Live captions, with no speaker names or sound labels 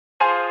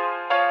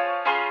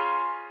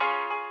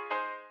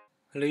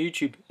Hello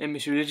YouTube,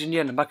 Mr. Religion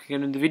here and I'm back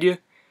again in the video.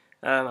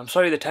 I'm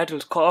sorry the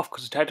title's cut off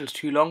because the title's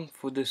too long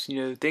for this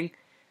thing.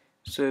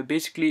 So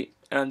basically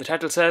the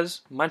title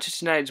says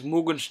Manchester United's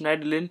Morgan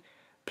Schneiderlin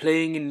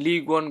playing in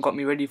League One got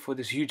me ready for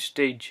this huge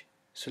stage.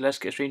 So let's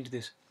get straight into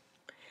this.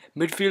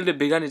 Midfielder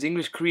began his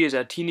English career as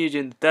a teenager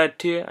in the third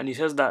tier, and he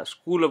says that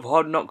school of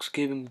hard knocks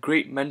gave him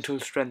great mental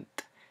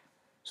strength.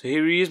 So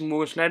here he is,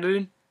 Morgan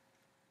Schneiderlin.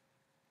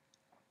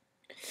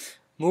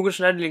 Morgan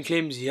Schneiderlin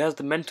claims he has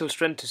the mental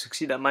strength to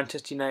succeed at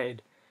Manchester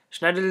United.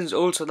 Schneiderlin's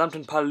old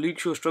Southampton pal Luke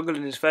Shaw struggled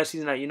in his first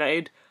season at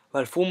United,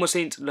 while former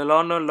Saints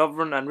Lallana,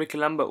 Lovren and Ricky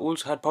Lambert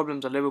also had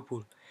problems at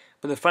Liverpool.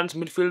 But the France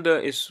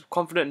midfielder is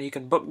confident he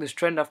can buck this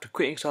trend after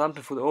quitting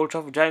Southampton for the Old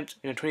Trafford Giants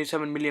in a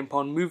 £27 million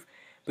move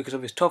because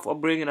of his tough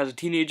upbringing as a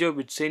teenager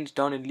with Saints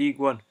down in League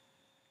One.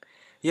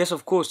 Yes,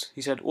 of course,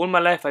 he said, all my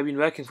life I've been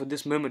working for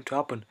this moment to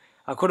happen.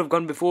 I could have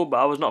gone before, but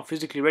I was not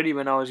physically ready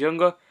when I was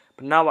younger.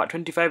 But now at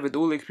 25, with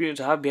all the experience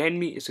I have behind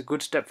me, it's a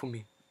good step for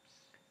me.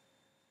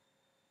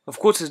 Of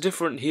course it's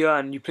different here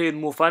and you play with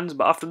more fans,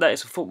 but after that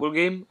it's a football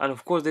game, and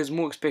of course there's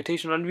more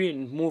expectation on you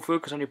and more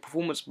focus on your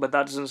performance, but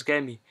that doesn't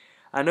scare me.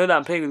 I know that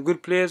I'm playing with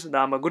good players, that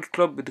I'm a good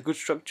club with a good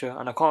structure,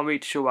 and I can't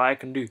wait to show what I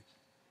can do.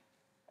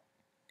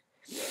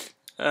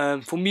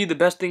 For me, that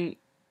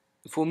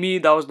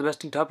was the best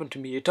thing to happen to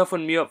me. It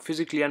toughened me up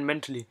physically and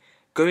mentally.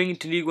 Going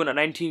into League One at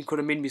 19 could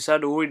have made me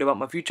sad or worried about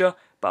my future,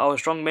 but I was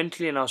strong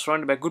mentally and I was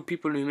surrounded by good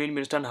people who made me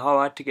understand how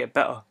I had to get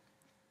better.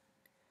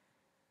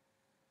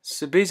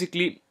 So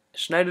basically,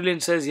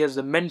 Schneiderlin says he has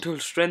the mental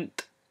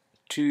strength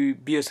to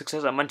be a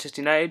success at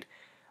Manchester United,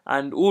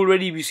 and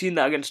already we've seen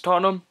that against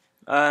Tottenham.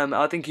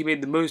 I think he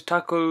made the most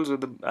tackles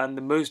and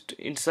the most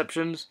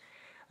interceptions.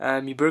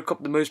 He broke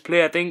up the most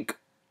play, I think,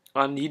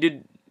 and he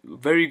did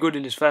very good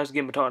in his first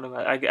game at Tottenham.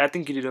 I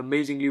think he did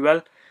amazingly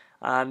well,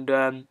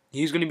 and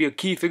he's going to be a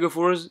key figure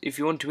for us if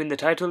you want to win the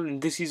title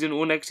in this season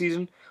or next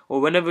season or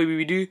whenever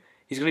we do.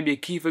 He's going to be a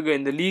key figure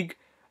in the league.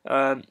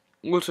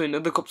 Also in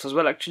other cups as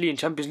well. Actually, in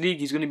Champions League,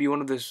 he's going to be one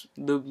of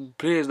the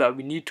players that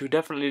we need to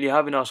definitely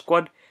have in our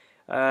squad.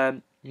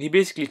 He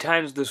basically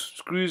tightens the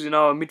screws in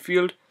our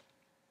midfield.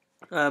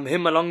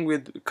 Him along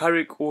with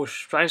Carrick or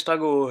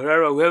Schweinsteiger or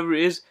Herrera, whoever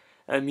it is,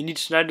 you need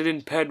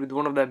Schneiderlin paired with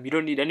one of them. You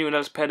don't need anyone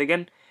else paired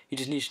again. You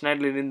just need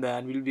Schneiderlin in there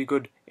and we'll be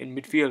good in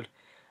midfield.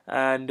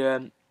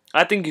 And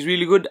I think he's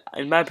really good.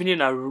 In my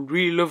opinion, I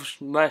really love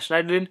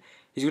Schneiderlin.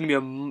 He's going to be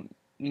a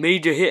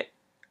major hit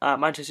at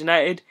Manchester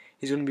United.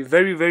 He's going to be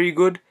very, very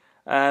good.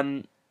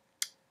 I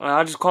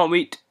just can't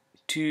wait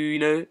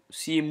to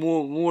see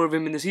more of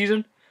him in the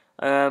season.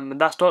 And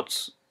that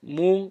starts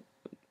more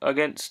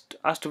against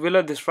Aston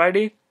Villa this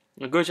Friday.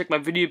 Go check my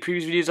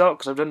previous videos out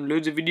because I've done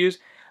loads of videos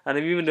and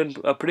I've even done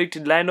a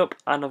predicted lineup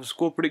and a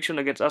score prediction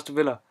against Aston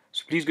Villa.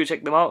 So please go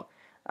check them out.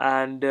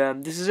 And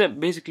this is it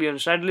basically on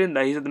Schneiderlin,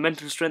 that he's had the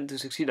mental strength to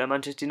succeed at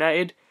Manchester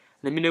United.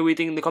 Let me know what you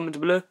think in the comments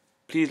below.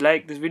 Please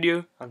like this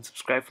video and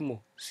subscribe for more.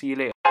 See you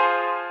later.